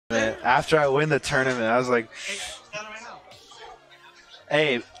After I win the tournament, I was like,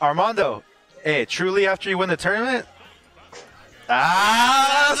 hey, Armando, hey, truly after you win the tournament?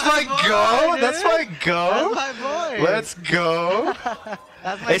 Ah, that's my go. That's my go. That's my boy. Let's go.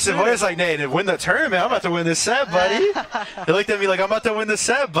 Hey, Cebolla's like, Nate, win the tournament. I'm about to win this set, buddy. He looked at me like, I'm about to win the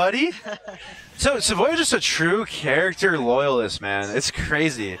set, buddy. So Cebolla's just a true character loyalist, man. It's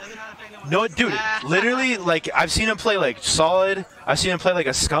crazy. No, dude, literally, like, I've seen him play, like, solid. I've seen him play like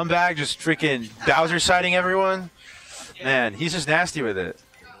a scumbag, just freaking Bowser siding everyone. Man, he's just nasty with it.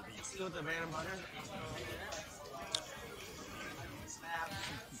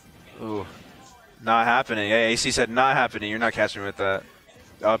 Ooh, not happening. Hey, AC said not happening. You're not catching me with that.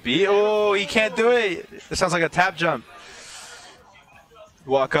 Up B. Oh, he can't do it. It sounds like a tap jump.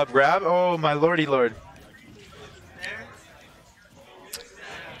 Walk up, grab. Oh, my lordy lord.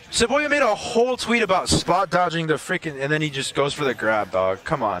 Cebolla made a whole tweet about spot dodging the freaking, and then he just goes for the grab, dog.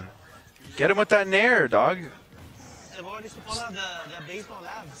 Come on. Get him with that nair, dog. Cebolla needs to pull out the baseball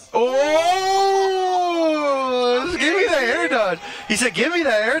labs. Oh! Give me that air dodge. He said, give me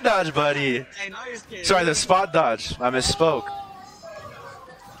that air dodge, buddy. Hey, now you're scared. Sorry, the spot dodge. I misspoke.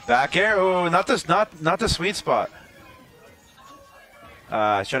 Back air. Oh, not the sweet spot.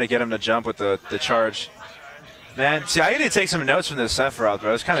 Trying to get him to jump with the charge. Man, see, I need to take some notes from this Sephiroth,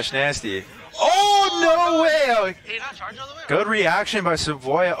 bro. It's kind of nasty. Oh, no way! Oh, Hey, not charge all the way? good reaction by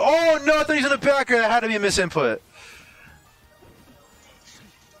Cebolla. Oh, no, I thought he was in the backer. That had to be a misinput.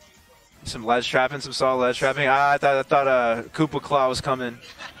 Some ledge trapping, some solid ledge trapping. I thought Koopa Claw was coming.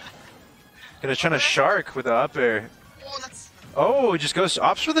 Gonna try to shark with the up air. Oh, that's... Oh, he just goes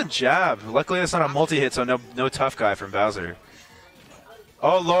opts for the jab. Luckily, that's not a multi-hit, so no tough guy from Bowser.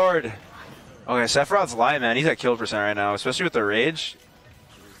 Oh, Lord. Okay, Sephiroth's lying, man. He's at kill percent right now, especially with the rage.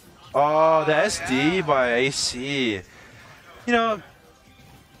 Oh, the SD by AC. You know,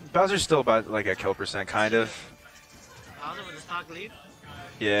 Bowser's still about like a kill percent, kind of. Bowser with the stock lead?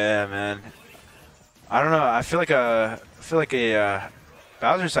 Yeah, man. I don't know. I feel like a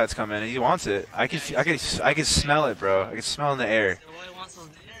Bowser side's coming. He wants it. I can smell it, bro. I can smell it in the air. Cebolla wants those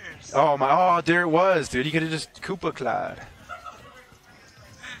nairs. Oh my! Oh, there it was, dude. You could have just Koopa Clad.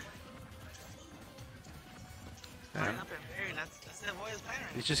 Up and parry, that's Cebolla's pattern.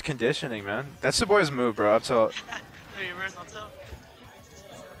 He's just conditioning, man. That's the boy's move, bro. Up till. Reverse up tilt.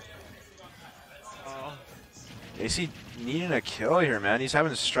 Oh. AC needing a kill here, man. He's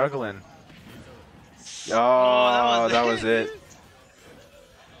having struggling. Oh, that was it.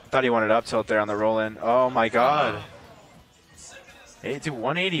 Thought he wanted up tilt there on the roll in. Oh my god.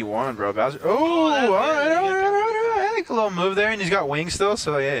 181, bro. Bowser. Oh, all right. I think a little move there, and he's got wings still,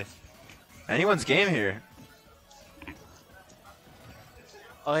 so yeah. Anyone's game here.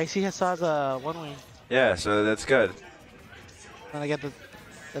 Oh, AC saw the one wing. Yeah, so that's good. Gonna get the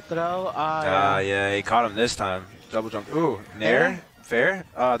throw. Yeah, he caught him this time. Double jump. Ooh, nair? Fair?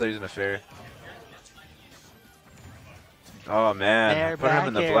 Oh, I thought he was in a fair. Oh, man. Nair Put him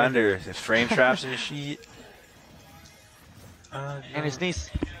in the back air. blender. Frame traps and shit. And his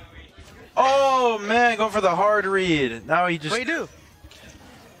knees. Oh, man, going for the hard read. Now he just... What do you do?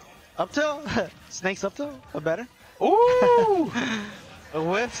 Up tilt? Snakes up tilt? Or better? Ooh! A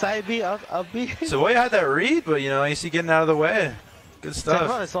whip, side B, up B. So Boy had that read, but, you know, AC getting out of the way. Good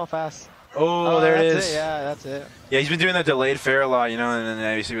stuff. It's so fast. Oh, there it that's is. It. Yeah, that's it. Yeah, he's been doing that delayed fair a lot, you know, and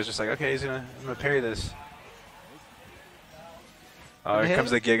then AC was just like, okay, I'm gonna parry this. Oh, here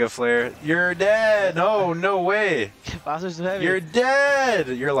comes the Giga Flare. You're dead! No way! Bowser's too heavy. You're dead!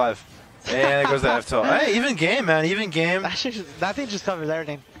 You're alive. And there goes the F tilt. Hey, even game, man, even game. That thing just covers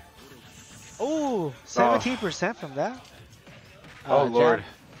everything. Ooh, 17% from that. Oh, Lord.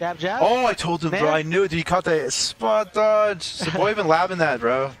 Jab. Oh, I told him, bro. I knew it. Dude, he caught that spot dodge. Cebolla been labbing that,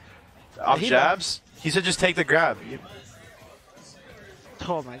 bro. Off jabs. He said just take the grab.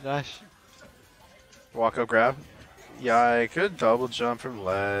 Oh, my gosh. Walk up grab. Yeah, good double jump from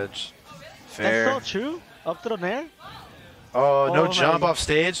ledge. Fair. That's so true. Up to the nair. Oh, no jump off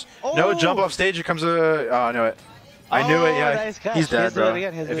stage. Oh. No jump off stage. Here comes a... Oh, I knew it. I knew it, yeah. Nice catch. He's dead, bro.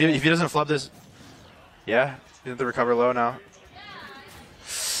 If he doesn't flub this... Yeah, he doesn't recover low now.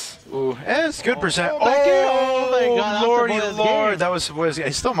 Ooh, and it's good percent. Oh, my God, Lordy Cebolla's Lord. game. That was Cebolla's game.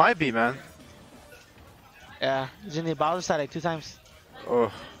 He still might be, man. Yeah, he's in the Bowser side like 2 times. Oh.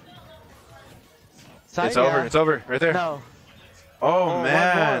 Side, It's over. It's over. Right there. No. Oh,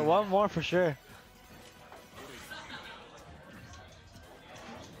 man. One more for sure.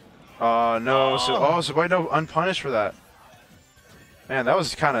 Oh, no. So why no unpunished for that? Man, that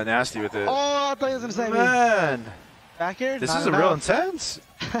was kind of nasty with it. Oh, I thought he was going to say Man. Back here? This is a real intense.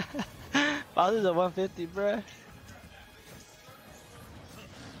 Bowser's at 150, bruh.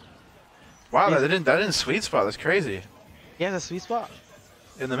 Wow, that didn't sweet spot. That's crazy. He has a sweet spot.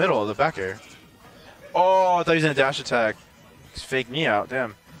 In the middle of the back air. Oh, I thought he was in a dash attack. He's faked me out.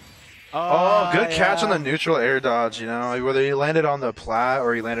 Damn. Oh, good catch on the neutral air dodge, you know. Whether he landed on the plat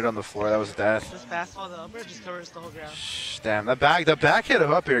or he landed on the floor, that was death. Just fastball the upper, just covers the whole ground. Damn, the back hit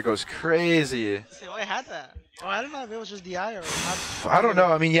of up air goes crazy. See, I had that. Oh, I don't know if it was just DI or not. I don't know.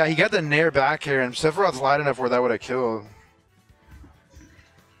 I mean, yeah, he got the nair back air, and Sephiroth's light enough where that would have killed.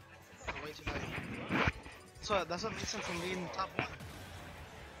 Way too high. So that's what makes him from being top 1.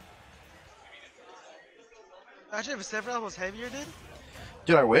 Actually, if Sephiroth was heavier, dude.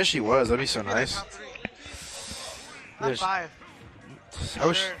 Dude, I wish he was. That'd be so nice. Top 3. Top 5. I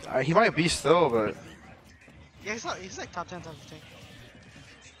wish he might be still, but Yeah, he's like top 10, top 15.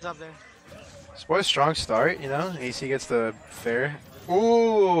 He's up there. this boy's strong start, you know. AC gets the fair.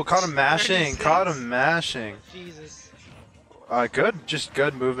 Ooh, caught him mashing. Caught him mashing. Jesus. Just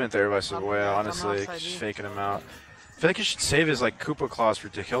good movement there by Cebolla. Honestly, just faking him out. I feel like he should save his like Koopa claws for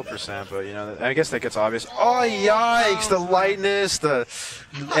to kill percent, but you know, I guess that gets obvious. Oh yikes! The lightness, the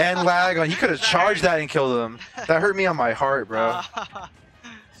end lag on. He could have charged that and killed him. That hurt me on my heart, bro.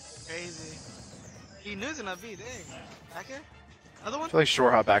 Crazy. He knew it was gonna be. Dang. Back here? Another one? I feel like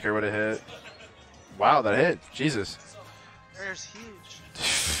short hop back here would have hit. Wow, that hit. Jesus. Air's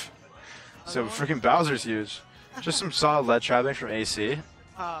huge. So freaking Bowser's huge. Just some solid lead trapping from AC.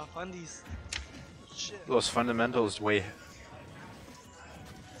 Fundies. Shit. Those fundamentals way.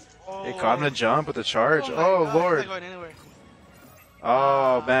 Oh. It caught him to jump with the charge. Oh, God, lord. he's not going anywhere.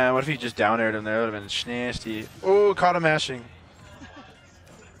 Oh man, what if he just down aired him there? That would have been nasty. Oh, caught him mashing.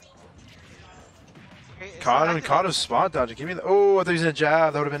 Okay, Caught him spot dodging. Give me the. Oh, I thought he was in a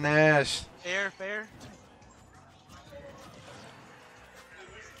jab. That would have been nasty. Fair.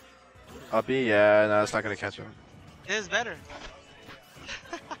 Up B, yeah, no, it's not gonna catch him. It is better.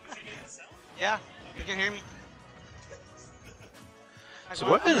 Yeah, you can hear me. So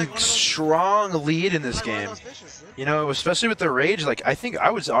what a strong lead in this game. You know, especially with the rage. Like I think I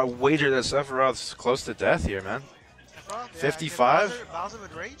would wager that Sephiroth's close to death here, man. 55. Bowser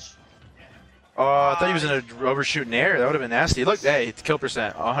with rage. Oh, I thought he was in an overshooting air. That would have been nasty. Look, hey, kill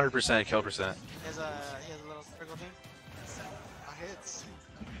percent, 100% kill percent. He has a little circle thing. Hits.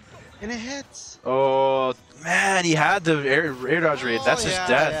 And it hits. Oh man, he had the air dodge raid. That's just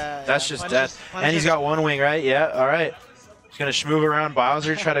death. That's just death. And he's got one wing, right? Yeah. All right. He's gonna schmoove around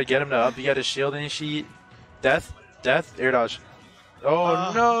Bowser, try to get him to up. He got his shield and his sheet. Death, air dodge.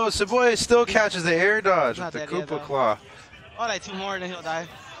 Oh no, Cebolla still catches the air dodge with the Koopa claw. Oh, like 2 more and then he'll die.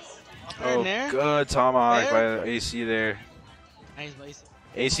 Oh, good tomahawk by AC there. Nice, AC.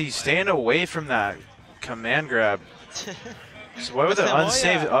 AC staying away from that command grab. Cebolla with an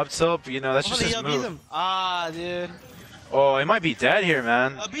unsaved up tilt, you know, that's just his move. Dude. Oh, he might be dead here,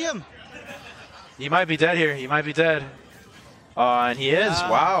 man. Beat him. He might be dead here. He might be dead. And he is.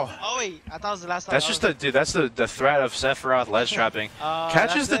 Wow. Oh wait, I thought it was the last time. That's just the threat of Sephiroth ledge trapping.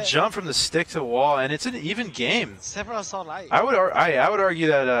 Catches the jump from the stick to wall, and it's an even game. Sephiroth's so light. I would argue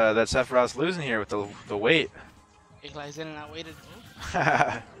that that Sephiroth's losing here with the weight. He's in and out weighted.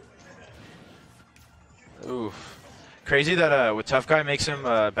 Oof. Crazy that with Tough Guy makes him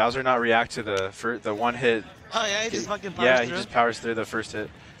Bowser not react to the one hit. Oh yeah, he just fucking powers through. He just powers through the first hit.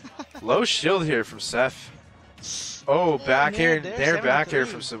 Low shield here from Seph. Oh, back here, back here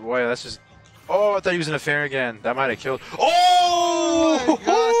from Cebolla. That's just. Oh, I thought he was in a fair again. That might have killed. Oh! Oh my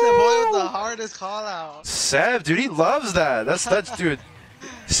God, Cebolla with the hardest call out. Seb, dude, he loves that. That's dude.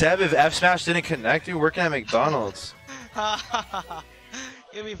 Seb, if F Smash didn't connect, dude, working at McDonald's.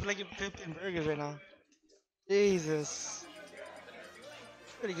 You'll be flicking 15 burgers right now. Jesus.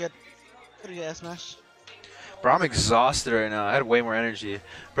 Pretty good F Smash. Bro, I'm exhausted right now. I had way more energy.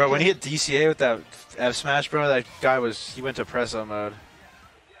 Bro, when he hit DCA with that F Smash, bro, that guy he went to press-up mode.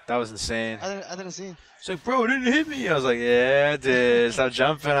 That was insane. I didn't see him. He's like, bro, it didn't hit me. I was like, yeah, it did. Stop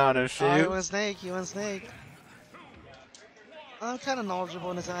jumping on him, shoot. You went Snake. I'm kind of knowledgeable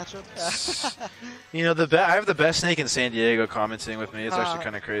in this matchup. You know, I have the best Snake in San Diego commenting with me. It's actually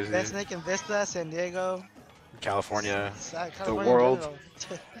kind of crazy. Best Snake in Vista, San Diego. California. The world.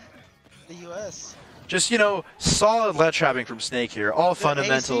 The U.S. Just, you know, solid lead trapping from Snake here. All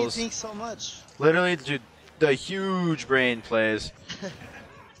fundamentals. AC thinks so much. Literally, dude, the huge brain plays.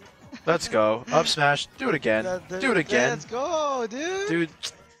 Let's go. Up smash. Do it again. Do it again. Let's go, dude. Dude,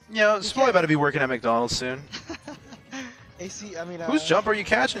 you know, it's probably about to be working at McDonald's soon. AC, I mean, whose jump are you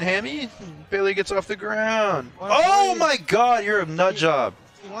catching, Hammy? Barely gets off the ground. Oh my God, you're a nut job.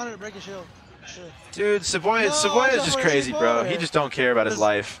 He wanted to break his shield. Sure. Dude, Cebolla is just crazy, bro. He just don't care about his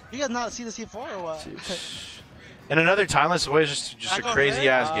life. You guys not see the C4 or what? And another timeless boy is just a Back crazy over.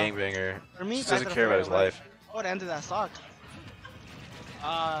 ass gangbanger. For me, Just back doesn't to the care about fair, his but life. What ended that stock?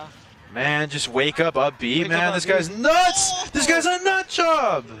 Man, just wake up upbeat, Wake man. up This upbeat. guy's nuts. Oh! This guy's a nut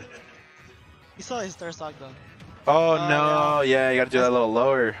job. He saw his third stock though. Oh no, yeah, you gotta do that a little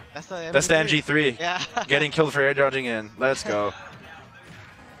lower. That's the That's the MG3. Yeah. Getting killed for air dodging in. Let's go.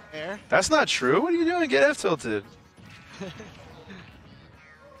 Air. That's not true. What are you doing? Get F tilted.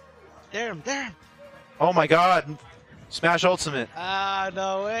 Dare him, dare him. Oh my god. Smash ultimate.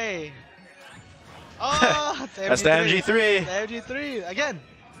 No way. Oh, That's the MG3. The MG3 again.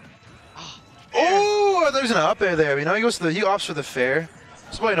 Oh, there's an up air there. You know, he opts for the fair.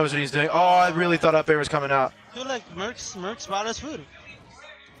 Somebody knows what he's doing. Oh, I really thought up air was coming out. Dude, like Mercs brought us food.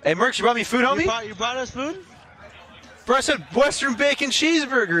 Hey, Mercs, you brought me food, homie? You brought us food? Bro, I said Western bacon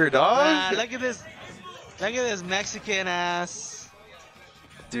cheeseburger, dog. Look at this. Look at this Mexican ass.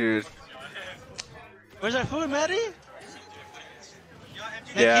 Dude. Where's our food, Maddie?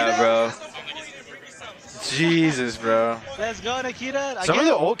 Yeah, Nikita? bro. Jesus, bro. Let's go, Nikita. Some of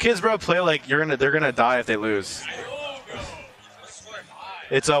the old kids, bro, play like they're gonna die if they lose.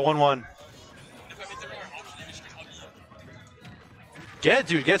 It's a 1-1.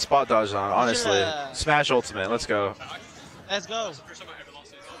 Get spot dodge on, honestly. Smash ultimate, let's go. Let's go.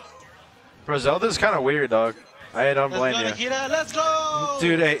 Bro, Zelda's kind of weird, dog. I don't blame Let's go, you. Nikita. Let's go.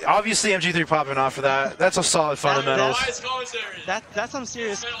 Dude, hey, obviously MG3 popping off for that. That's a solid fundamentals. That's some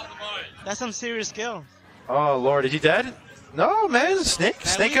serious. That's some serious skill. Oh lord, is he dead? No, man, Snake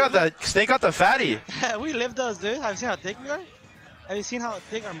got the fatty. We live those, dude. Have you seen how thick we are? Have you seen how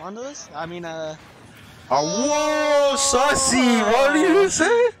thick Armando is? I mean, Oh, whoa, sussy. What did you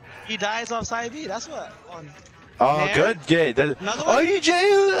say? he dies off side B. That's what. Oh, Man. good. Yeah, Another one?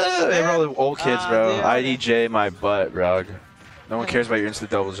 IDJ. They were all the old kids, bro. dude. IDJ my butt, bro. No one cares about your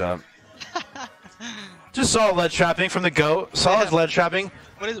instant double jump. Just saw lead trapping from the GOAT. Saw his lead trapping.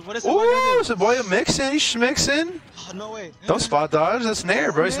 What is Ooh, Cebolla mixing. He's schmixing. Oh, no way. Don't spot dodge. That's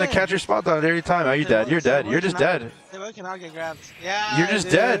nair, bro. He's gonna catch your spot dodge every time. Oh, you're dead. You're dead. You're just dead. They cannot get grabbed. Yeah. You're just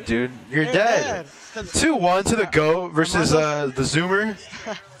dead, dude. You're dead. 2-1 to the GOAT versus the Zoomer.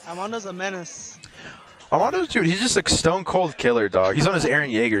 Armando's a menace. Armando's, dude, he's just a stone cold killer, dog. He's on his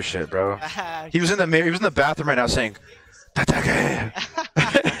Eren Yeager shit, bro. He was in the bathroom right now saying, "Tatake."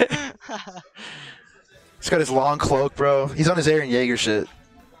 He's got his long cloak, bro. He's on his Eren Yeager shit.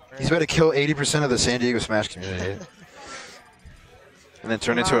 He's about to kill 80% of the San Diego Smash community. And then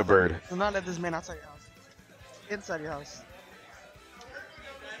turn into a bird. Do not let this man outside your house. Inside your house.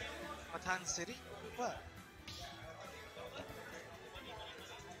 Matan City? What?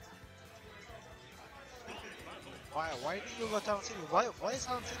 Why do you go to Town City? Why is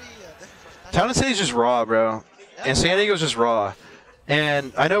Town City different from Town City's just raw, bro. And San Diego's just raw.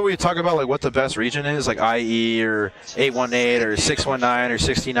 And I know we talk about like what the best region is, like IE or 818 or 619 or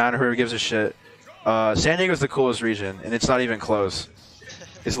 69 or whoever gives a shit. San Diego's the coolest region, and it's not even close.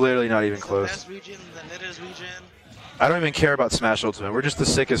 It's literally not even close. The best region, the litters region. I don't even care about Smash Ultimate. We're just the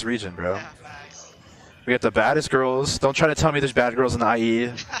sickest region, bro. Yeah, facts. We got the baddest girls. Don't try to tell me there's bad girls in the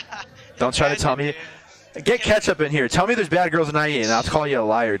IE. Don't try to tell me. Get ketchup in here. Tell me there's bad girls in IE, and I'll call you a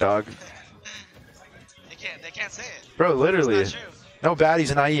liar, dog. They can't say it. Bro, literally. It's not true. No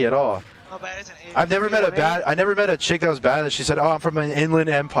baddies in IE at all. No baddies in I never met a chick that was bad that she said, "Oh, I'm from an inland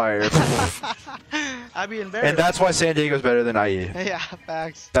empire." I'd be embarrassed. And that's why San Diego's better than IE. Yeah,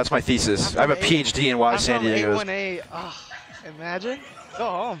 facts. That's my thesis. I have a PhD in why San Diego's. 818. Oh, imagine. Go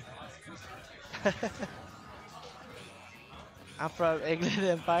home. I'm from England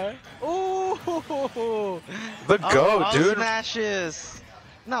Empire. Ooh. The GOAT, dude. Smashes.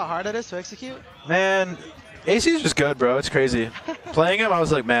 You know how hard it is to execute? Man, AC's just good, bro. It's crazy. Playing him, I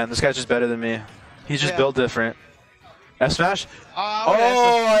was like, man, this guy's just better than me. He's just built different. F smash?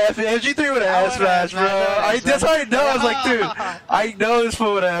 MG3 would have F smash, bro. That's how I know. I was like, dude, I know this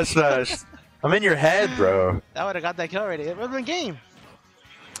fool would have F smashed. I'm in your head, bro. That would have got that kill already. It would have been game.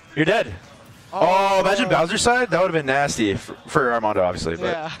 You're dead. Oh, imagine Bowser's side. That would have been nasty for Armando, obviously.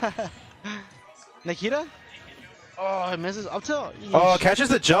 But. Yeah. Nikita? Oh, it misses up till. Oh, catches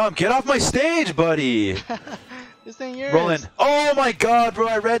the jump. Get off my stage, buddy. This thing yours. Rolling. Oh my god, bro.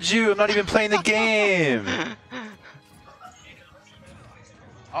 I read you. I'm not even playing the game.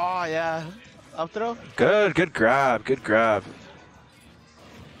 Oh, yeah. Up throw? Good grab. Good grab.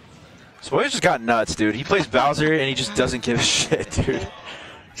 Cebolla just got nuts, dude. He plays Bowser and he just doesn't give a shit, dude.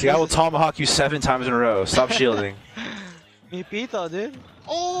 See, I will tomahawk you 7 times in a row. Stop shielding. Mi pito, dude.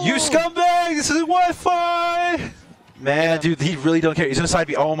 Oh! You scumbag! This is Wi-Fi! Man, dude, he really don't care. He's gonna side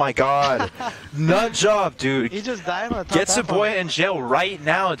B. Oh my god. Nut job, dude. He just died on the top. Get Cebolla in jail right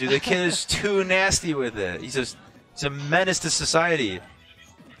now, dude. The kid is too nasty with it. He's just It's a menace to society.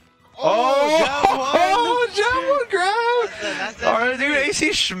 Oh, jab one grab! That's All right, dude, AC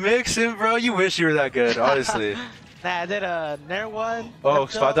Schmicks him, bro. You wish you were that good, honestly. Nah, I did a Nair one. Oh,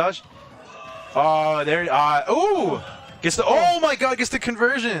 spot dodge? Oh, there. Ooh! Gets the. Oh my god, gets the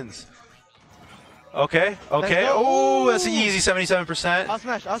conversions. Okay, okay. Oh, that's an easy 77%. I'll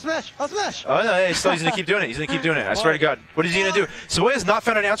smash, I'll smash, I'll smash. Oh, no, hey, still, he's going to keep doing it. He's going to keep doing it. I swear to God. What is he going to do? Cebolla has not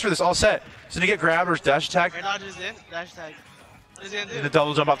found an answer for this all set. He's going to get grabbed or dash attack. Air dodge is in, dash tag. What is he gonna do? The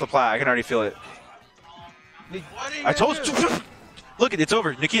double jump off the plat. I can already feel it. I told you. Look, it's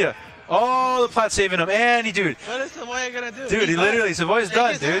over. Nikita. Oh, the plat saving him. And he, dude. What is Cebolla gonna do? Dude, he literally, Cebolla's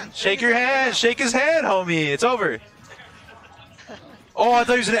done, dude. Shake your hand. Shake his hand, homie. It's over. Oh, I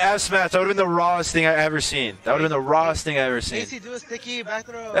thought he was going to F smash. That would have been the rawest thing I ever seen. That would have been the rawest thing I ever seen. AC, do a sticky back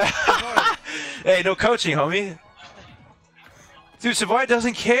throw. Hey, no coaching, homie. Dude, Cebolla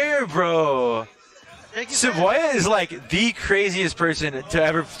doesn't care, bro. Cebolla is like the craziest person to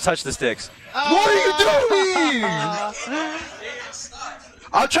ever touch the sticks. What are you doing?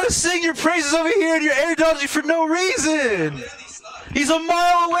 I'm trying to sing your praises over here and you're air dodging for no reason. He's a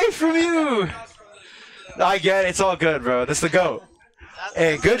mile away from you. I get it. It's all good, bro. That's the GOAT.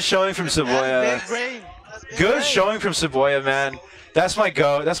 Hey, good showing from Cebolla. Good showing from Cebolla, man. That's my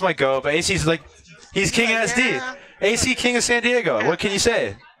GOAT. That's my GOAT. But AC's like, he's king SD. AC king of San Diego. What can you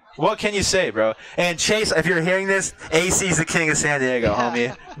say? What can you say, bro? And Chase, if you're hearing this, AC's the king of San Diego,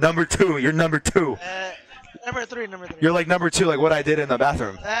 homie. Number 2. You're number 2. Number 3. You're like number 2, like what I did in the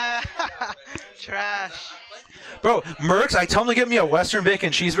bathroom. Trash. Bro, Mercs, I tell him to get me a Western bacon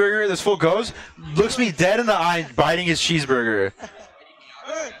cheeseburger. This fool goes, looks me dead in the eye, biting his cheeseburger.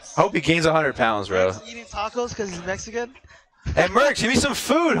 I hope he gains 100 pounds, bro. Mercs eating tacos because he's Mexican? Hey, Mercs, give me some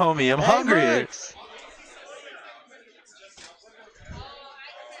food, homie. I'm hungry. Mercs.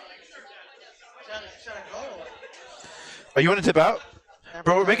 Oh, you want to tip out?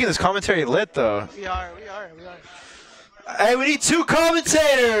 Bro, we're making this commentary lit, though. We are. Hey, we need 2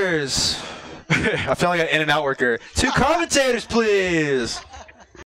 commentators. I feel like an In-N-Out worker. 2 commentators, please.